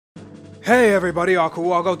Hey everybody,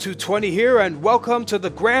 AA220 here, and welcome to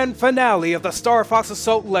the grand finale of the Star Fox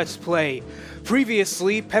Assault Let's Play.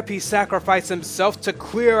 Previously, Peppy sacrificed himself to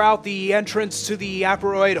clear out the entrance to the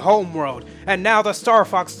Aparoid homeworld, and now the Star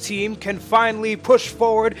Fox team can finally push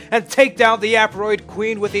forward and take down the Aparoid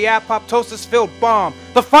Queen with the apoptosis-filled bomb.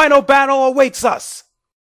 The final battle awaits us!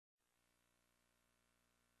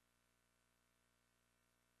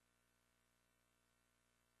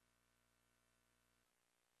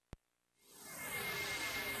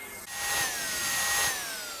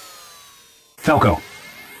 Falco,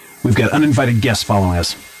 we've got uninvited guests following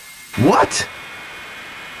us. What?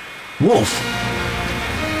 Wolf!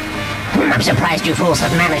 I'm surprised you fools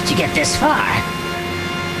have managed to get this far.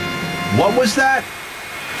 What was that?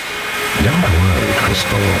 Don't worry,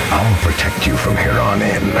 Crystal. I'll protect you from here on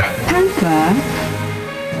in. Panther?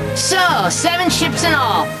 So, 7 ships in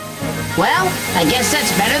all. Well, I guess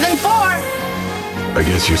that's better than 4. I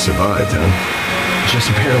guess you survived, huh?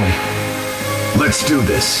 Just barely. Let's do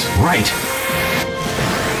this. Right.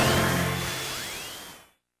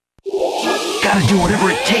 Gotta do whatever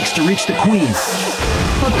it takes to reach the Queen.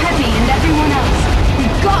 For Peppy and everyone else,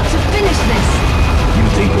 we've got to finish this! You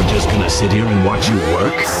think we're just gonna sit here and watch you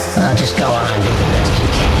work? Well, just go on and do the best you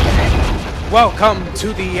can. Welcome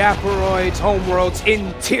to the Aparoid's homeworld's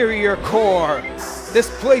interior core. This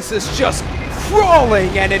place is just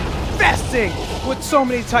crawling and infesting with so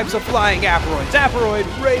many types of flying Aparoids.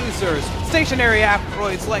 Aparoid razors, stationary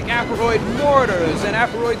Aparoids like Aparoid mortars and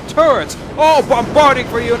Aparoid turrets, all bombarding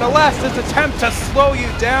for you in a last-ditch attempt to slow you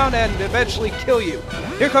down and eventually kill you.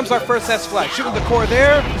 Here comes our first S flag, shooting the core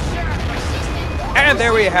there, and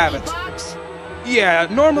there we have it. Yeah,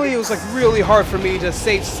 normally it was like really hard for me to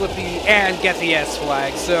save Slippy and get the S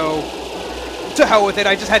flag, so to hell with it,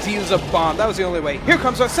 I just had to use a bomb. That was the only way. Here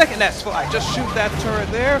comes our second S flag. Just shoot that turret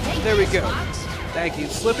there. There we go. Thank you,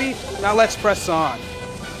 Slippy. Now let's press on.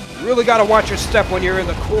 You really gotta watch your step when you're in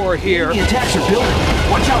the core here. The attacks are building.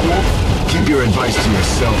 Watch out, Wolf. Keep your advice to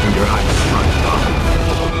yourself and your high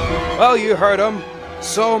front. Well, you heard him.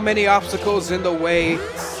 So many obstacles in the way.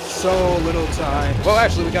 So little time. Well,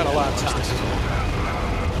 actually, we got a lot of time.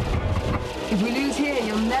 If we lose here,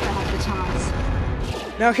 you'll never have the chance.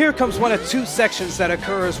 Now here comes one of 2 sections that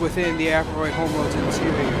occurs within the Aparoid homeworld's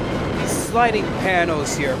interior. These sliding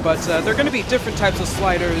panels here, but they're going to be different types of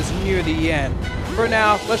sliders near the end. For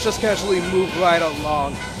now, let's just casually move right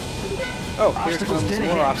along. Oh, here comes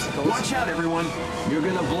more obstacles. Watch out, everyone. You're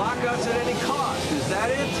gonna block us at any cost. Is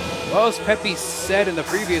that it? Well, as Peppy said in the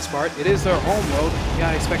previous part, it is their homeworld. You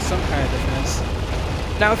gotta expect some kind of defense.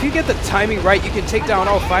 Now, if you get the timing right, you can take down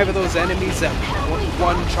all 5 of those enemies at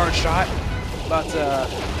one charge shot. But,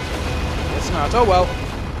 it's not. Oh well.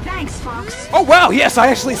 Thanks, Fox. Oh wow, yes, I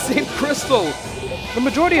actually saved Crystal! The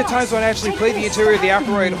majority of times when I actually play the interior of the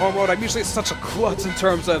Aparoid homeworld, I'm usually such a klutz in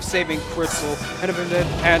terms of saving Crystal. And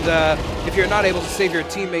if you're not able to save your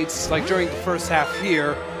teammates, like during the first half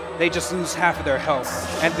here, they just lose half of their health.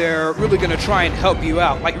 And they're really gonna try and help you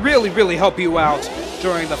out. Like, really help you out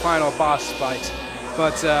during the final boss fight.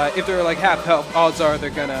 But if they're like half health, odds are they're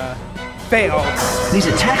gonna fail. These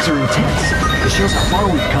attacks are intense. It shows how far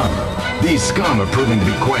we've come. These scum are proving to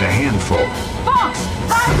be quite a handful. Fox!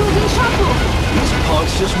 Falco and Shuffle! These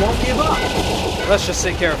punks just won't give up. Let's just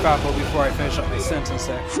take care of Falco before I finish up my sentence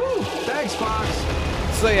there. Whew, thanks, Fox.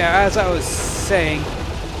 So yeah, as I was saying,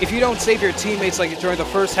 if you don't save your teammates like during the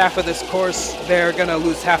first half of this course, they're gonna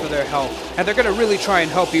lose half of their health. And they're gonna really try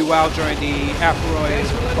and help you out during the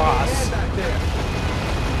Aparoid boss.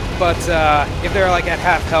 But if they're like at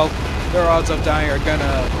half health, their odds of dying are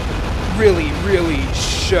gonna really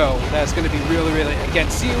show. That's gonna be really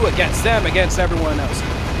against you, against them, against everyone else.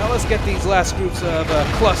 Now let's get these last groups of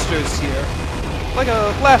clusters here. Like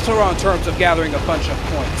a last hurrah in terms of gathering a bunch of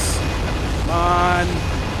points. Come on.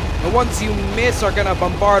 The ones you miss are gonna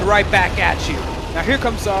bombard right back at you. Now here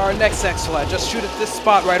comes our next X flag. Just shoot at this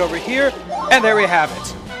spot right over here, and there we have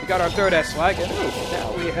it. We got our third S flag, and ooh,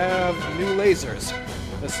 now we have new lasers.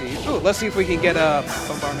 Let's see. Ooh, let's see if we can get a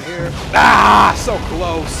bombardment here. Ah, so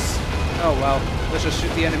close. Oh well. Let's just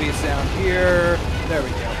shoot the enemies down here. There we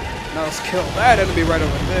go. Now let's kill that enemy right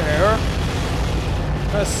over there.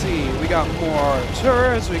 Let's see. We got more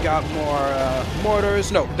turrets. We got more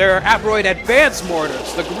mortars. No, they're Aparoid advanced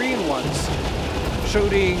mortars, the green ones,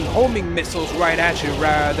 shooting homing missiles right at you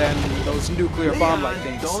rather than those nuclear bomb-like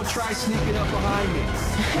things. Don't try sneaking up behind me.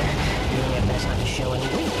 You best not to show any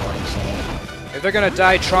weak points, eh? If they're gonna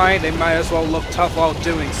die trying, they might as well look tough while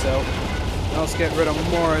doing so. Now let's get rid of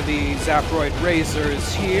more of these Aparoid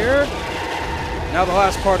razors here. Now the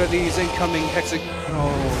last part of these incoming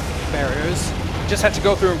hexagonal barriers. Just had to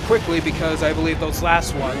go through them quickly because I believe those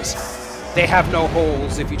last ones they have no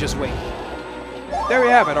holes if you just wait. There we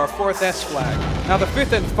have it, our 4th S flag. Now the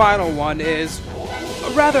 5th and final one is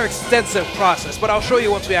a rather extensive process, but I'll show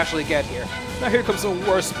you once we actually get here. Now here comes the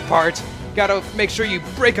worst part. Gotta make sure you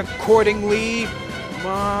brake accordingly. Come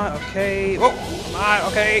on, okay. Oh, come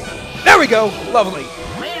on, okay. There we go, lovely.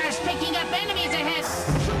 Radar's picking up enemies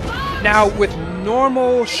ahead. Now with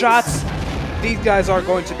normal shots, these guys are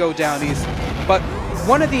going to go down easy. But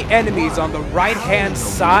one of the enemies on the right-hand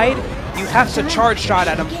side, you have to charge shot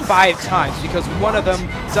at him 5 times because one of them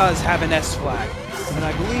does have an S flag. And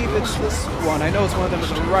I believe it's this one. I know it's one of them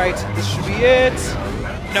to the right. This should be it.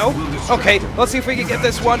 No? Okay, let's see if we can get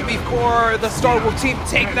this one before the Star Wolf team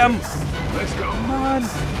take them. Let's go. Come on.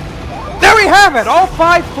 There we have it! All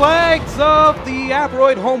 5 flags of the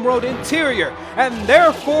Aparoid Homeworld interior. And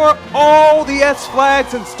therefore, all the S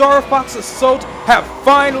flags in Star Fox Assault have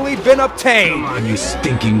finally been obtained. Come on, you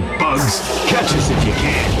stinking bugs. Catch us if you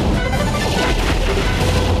can.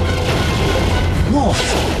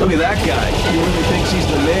 Wolf, look at that guy. He really thinks he's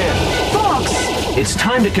the man. Fox! It's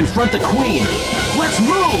time to confront the Queen. Let's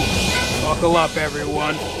move! Buckle up,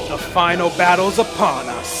 everyone. The final battle's upon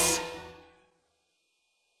us.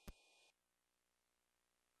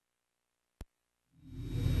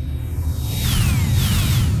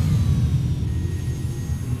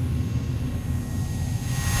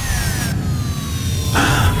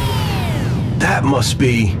 That must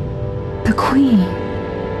be... The Queen.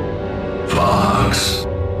 Fox.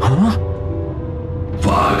 Huh?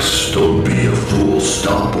 Fox, don't be a fool.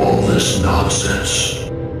 Stop all this nonsense.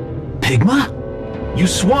 Pigma? You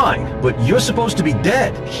swine, but you're supposed to be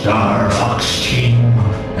dead. Star Fox team,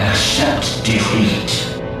 accept defeat.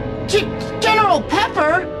 General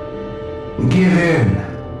Pepper? Give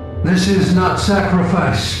in. This is not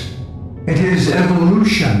sacrifice. It is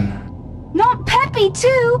evolution. Not Peppy,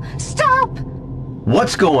 too! Stop!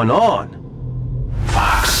 What's going on?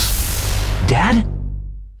 Fox. Dad?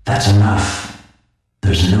 That's enough.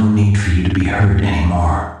 There's no need for you to be hurt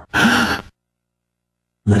anymore.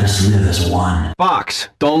 Let us live as one. Fox,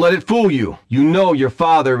 don't let it fool you. You know your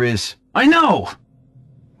father is... I know!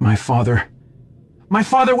 My father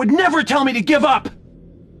would never tell me to give up!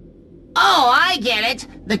 Oh, I get it.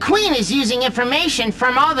 The Queen is using information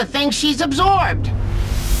from all the things she's absorbed.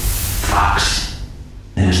 Fox,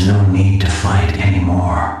 there's no need to fight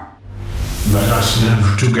anymore. Let us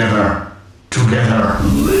live together. Together.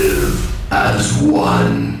 Live as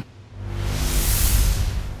one.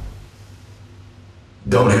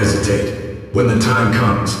 Don't hesitate. When the time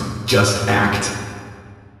comes, just act.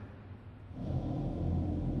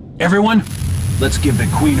 Everyone, let's give the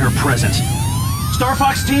Queen her present. Star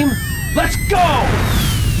Fox team, let's go!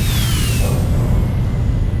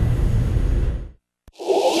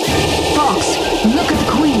 Fox, look at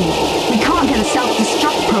the Queen. We can't get a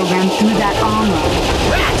self-destruct program through that armor.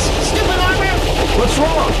 Rats! Stupid armor! What's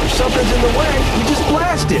wrong? If something's in the way, we just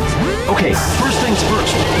blast it. Okay, first things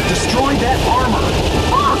first. Destroy that armor.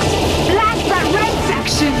 Fox, blast that red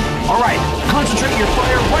section! Alright, concentrate your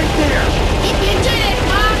fire right there. You did it,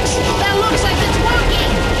 Fox! That looks like it's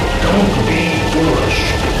working! Don't be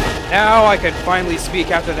foolish. Now I can finally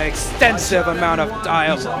speak after the extensive amount of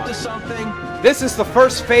dialogue. Up to something? This is the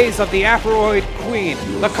first phase of the Aparoid Queen,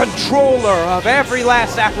 the controller of every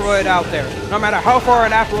last Aparoid out there. No matter how far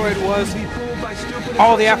an Aparoid was,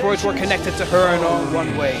 all the Aparoids were connected to her in all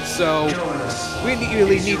one way. So we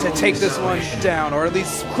really need to take this one down, or at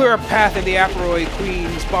least clear a path in the Aparoid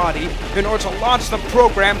Queen's body in order to launch the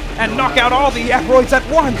program and knock out all the Aparoids at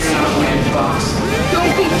once.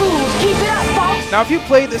 Don't be fools! Keep it up, Fox! Now, if you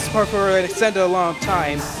played this part for an extended long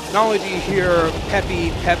time, not only do you hear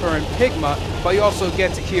Peppy, Pepper, and Pigma, but you also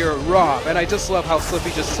get to hear Rob. And I just love how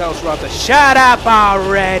Slippy just tells Rob to shut up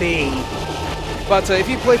already! But if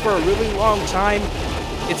you play for a really long time,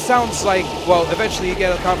 it sounds like, well, eventually you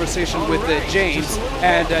get a conversation with James,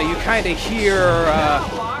 and you kind of hear,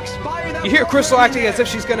 you hear Crystal acting as if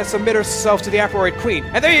she's going to submit herself to the Aparoid Queen.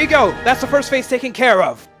 And there you go! That's the first phase taken care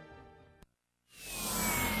of!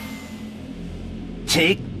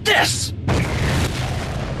 Take this!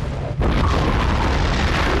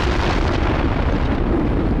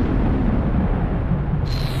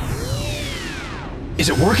 Is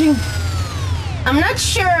it working? I'm not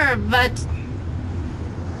sure, but...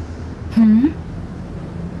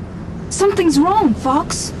 Something's wrong,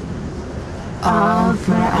 Fox. All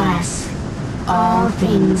for us. All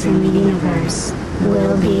things in the universe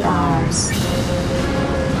will be ours.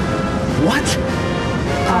 What?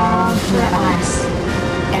 All for us.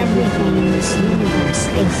 Everything in this universe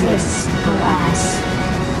exists for us.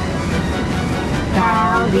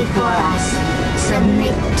 Bow before us.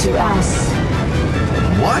 Submit to us.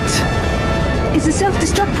 What? Is the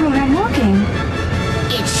self-destruct program working?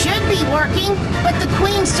 It should be working, but the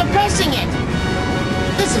Queen's suppressing it.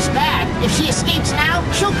 This is bad. If she escapes now,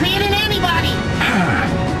 she'll create an antibody.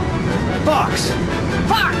 Fox!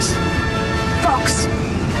 Fox! Fox!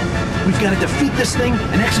 We've got to defeat this thing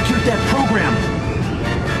and execute that program.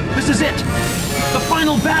 This is it! The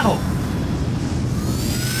final battle!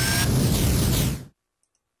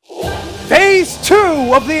 Phase 2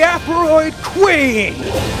 of the Aparoid Queen!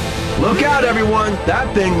 Look out, everyone!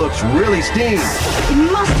 That thing looks really steamed.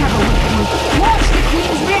 It must have a weak point. Watch the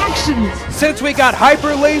Queen's reactions! Since we got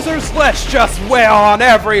hyper lasers, let's just wail on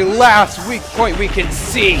every last weak point we can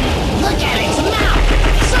see. Look at its mouth!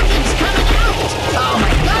 Something's coming out! Oh my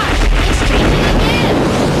gosh! It's changing again!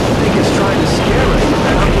 I think it's trying to scare us.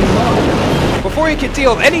 Down below. Before you can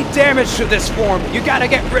deal any damage to this form, you gotta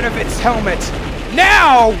get rid of its helmet.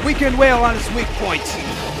 Now we can wail on its weak point.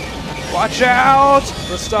 Watch out!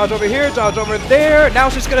 Let's dodge over here, dodge over there. Now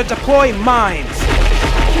it's just gonna deploy mines. It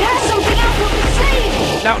has something else we can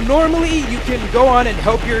save! Now normally you can go on and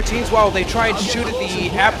help your teams while they try and shoot at the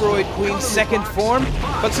Aparoid Queen's second form,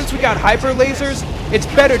 but since we got hyper lasers, it's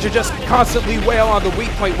better to just constantly wail on the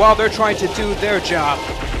weak point while they're trying to do their job.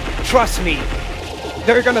 Trust me.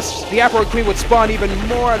 The Aparoid Queen would spawn even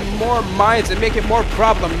more and more mines and make it more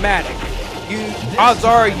problematic. Odds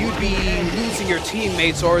are you'd be losing your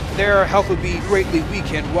teammates or their health would be greatly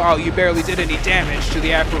weakened while you barely did any damage to the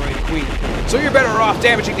Aparoid Queen. So you're better off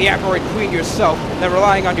damaging the Aparoid Queen yourself than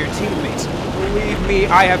relying on your teammates. Believe me,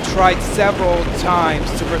 I have tried several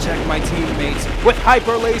times to protect my teammates with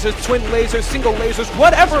hyper lasers, twin lasers, single lasers,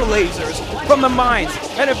 whatever lasers from the mines,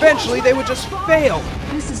 and eventually they would just fail.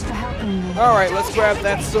 This is for helping me. Alright, let's grab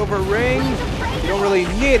that silver ring. You don't really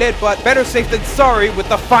need it, but better safe than sorry with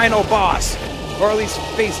the final boss. Or at least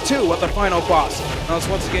phase 2 of the final boss. Now let's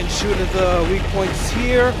once again shoot at the weak points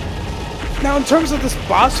here. Now in terms of this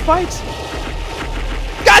boss fight,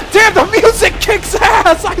 god damn, the music kicks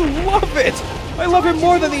ass! I love it! I love it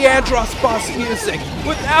more than the Andros boss music.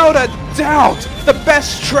 Without a doubt, the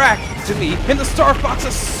best track to me in the Star Fox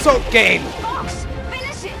Assault game. Fox,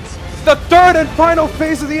 finish it! The third and final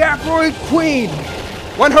phase of the Aparoid Queen.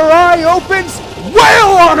 When her eye opens,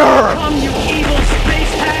 wail on her! Come, you evil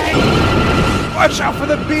space hag! Watch out for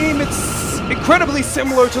the beam. It's incredibly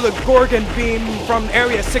similar to the Gorgon beam from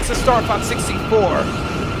Area 6 of Star Fox 64.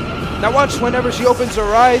 Now watch whenever she opens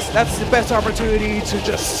her eyes, that's the best opportunity to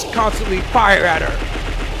just constantly fire at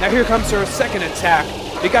her. Now here comes her second attack.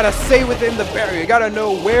 You gotta stay within the barrier. You gotta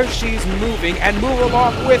know where she's moving and move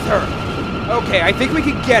along with her. Okay, I think we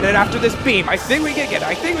can get it after this beam. I think we can get it.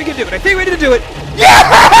 I think we can do it. I think we can do it.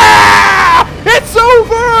 Yeah! It's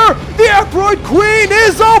over! The Aparoid Queen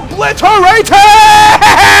is obliterated!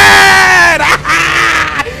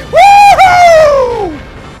 Woohoo!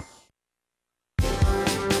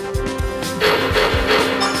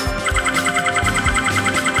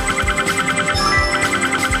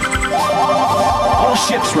 All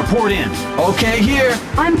ships report in. Okay here.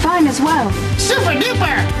 I'm fine as well. Super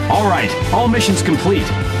duper! All right, all missions complete.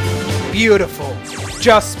 Beautiful.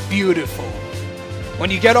 Just beautiful. When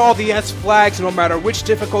you get all the S flags, no matter which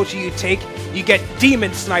difficulty you take, you get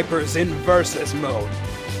Demon Snipers in Versus mode.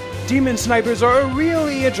 Demon Snipers are a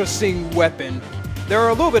really interesting weapon. They're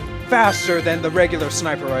a little bit faster than the regular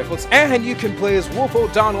sniper rifles, and you can play as Wolf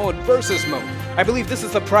O'Donnell in Versus mode. I believe this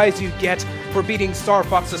is the prize you get for beating Star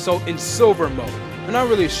Fox Assault in Silver mode. I'm not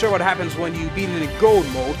really sure what happens when you beat it in Gold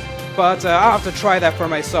mode, but I'll have to try that for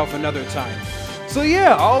myself another time. So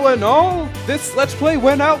yeah, all in all, this Let's Play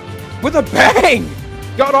went out with a bang!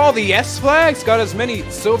 Got all the S flags, got as many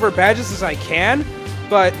silver badges as I can,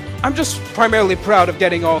 but I'm just primarily proud of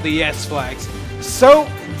getting all the S flags. So,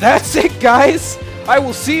 that's it guys! I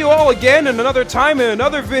will see you all again in another time in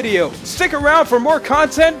another video. Stick around for more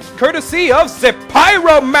content courtesy of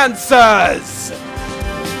Pyromancers!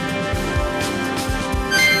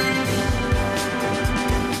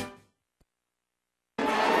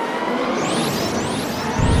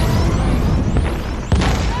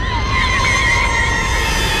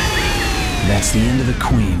 That's the end of the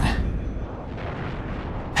Queen.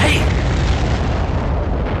 Hey!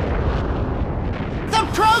 The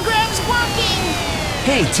program's working!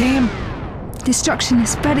 Hey, team! Destruction is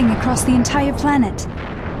spreading across the entire planet.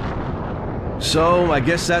 So, I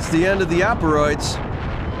guess that's the end of the Aparoids.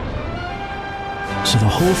 So the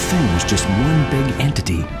whole thing was just one big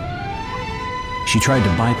entity. She tried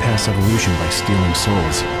to bypass evolution by stealing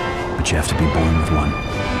souls, but you have to be born with one.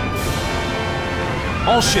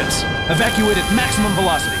 All ships, evacuate at maximum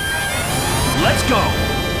velocity. Let's go!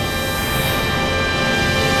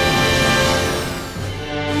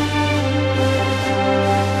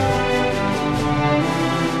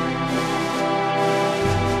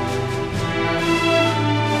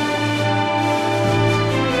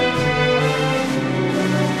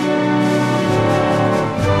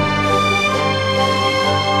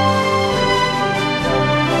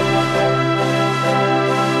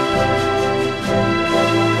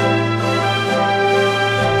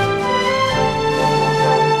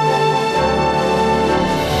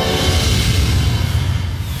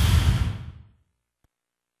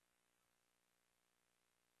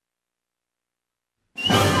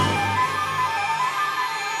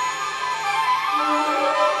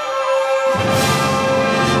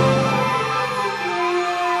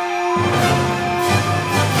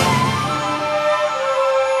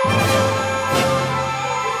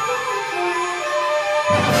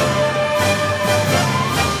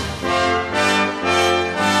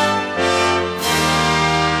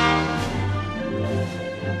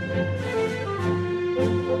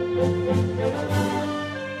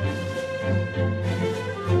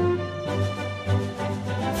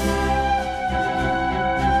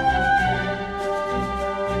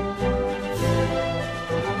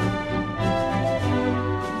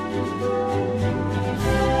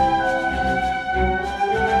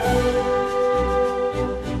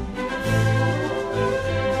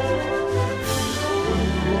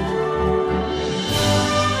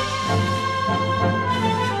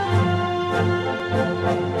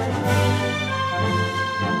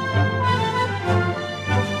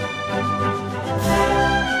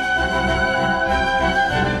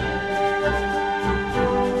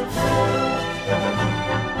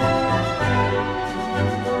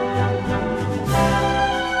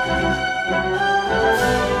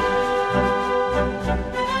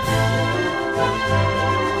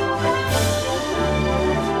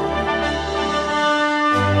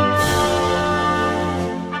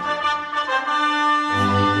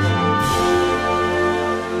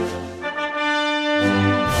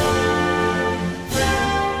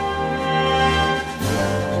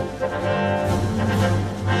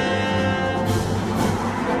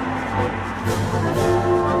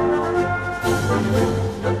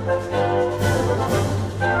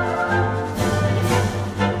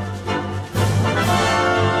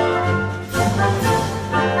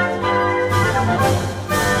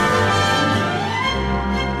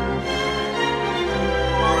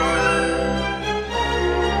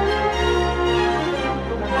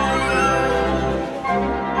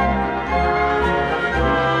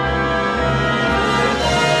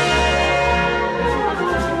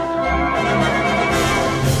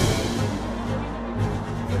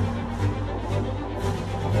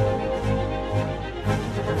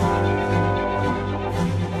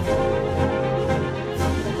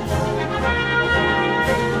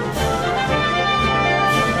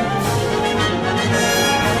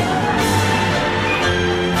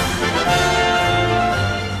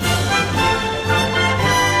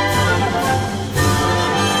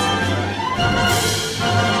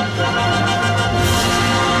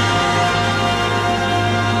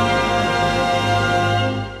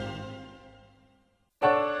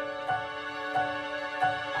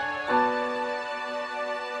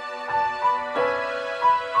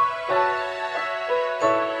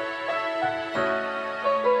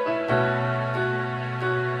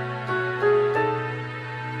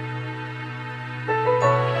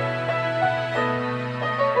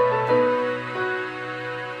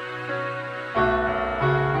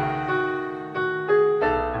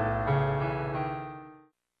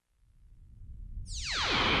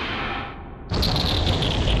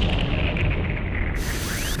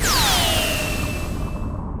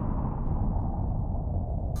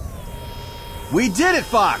 We did it,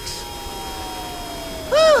 Fox!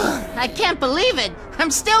 Whew, I can't believe it. I'm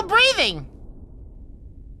still breathing.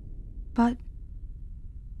 But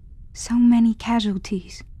so many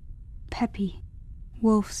casualties. Peppy,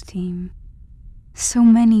 Wolf's team. So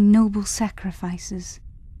many noble sacrifices.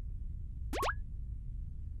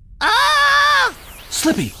 Ah!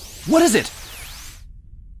 Slippy, what is it?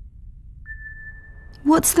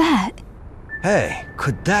 What's that? Hey,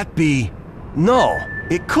 could that be... No,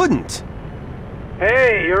 it couldn't.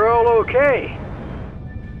 Hey, you're all okay.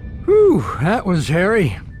 Whew, that was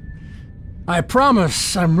hairy. I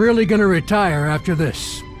promise I'm really gonna retire after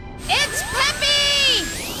this. It's Peppy!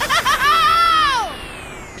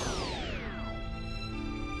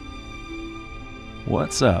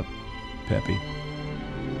 What's up, Peppy?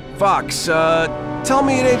 Fox, tell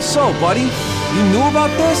me it ain't so, buddy. You knew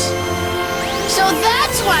about this? So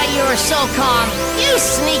that's why you were so calm, you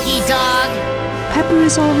sneaky dog. Pepper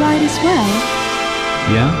is all right as well.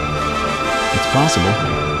 Yeah, it's possible.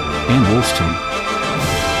 And Wolf's team.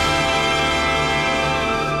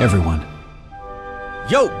 Everyone.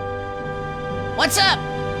 Yo! What's up?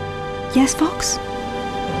 Yes, Fox?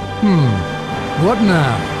 What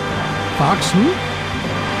now? Fox,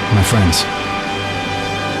 My friends.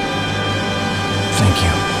 Thank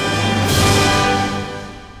you.